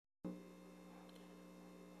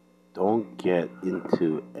didn't get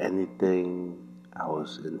into anything I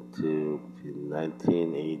was into between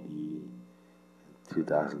 1980 and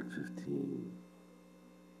 2015.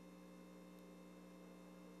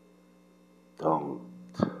 Don't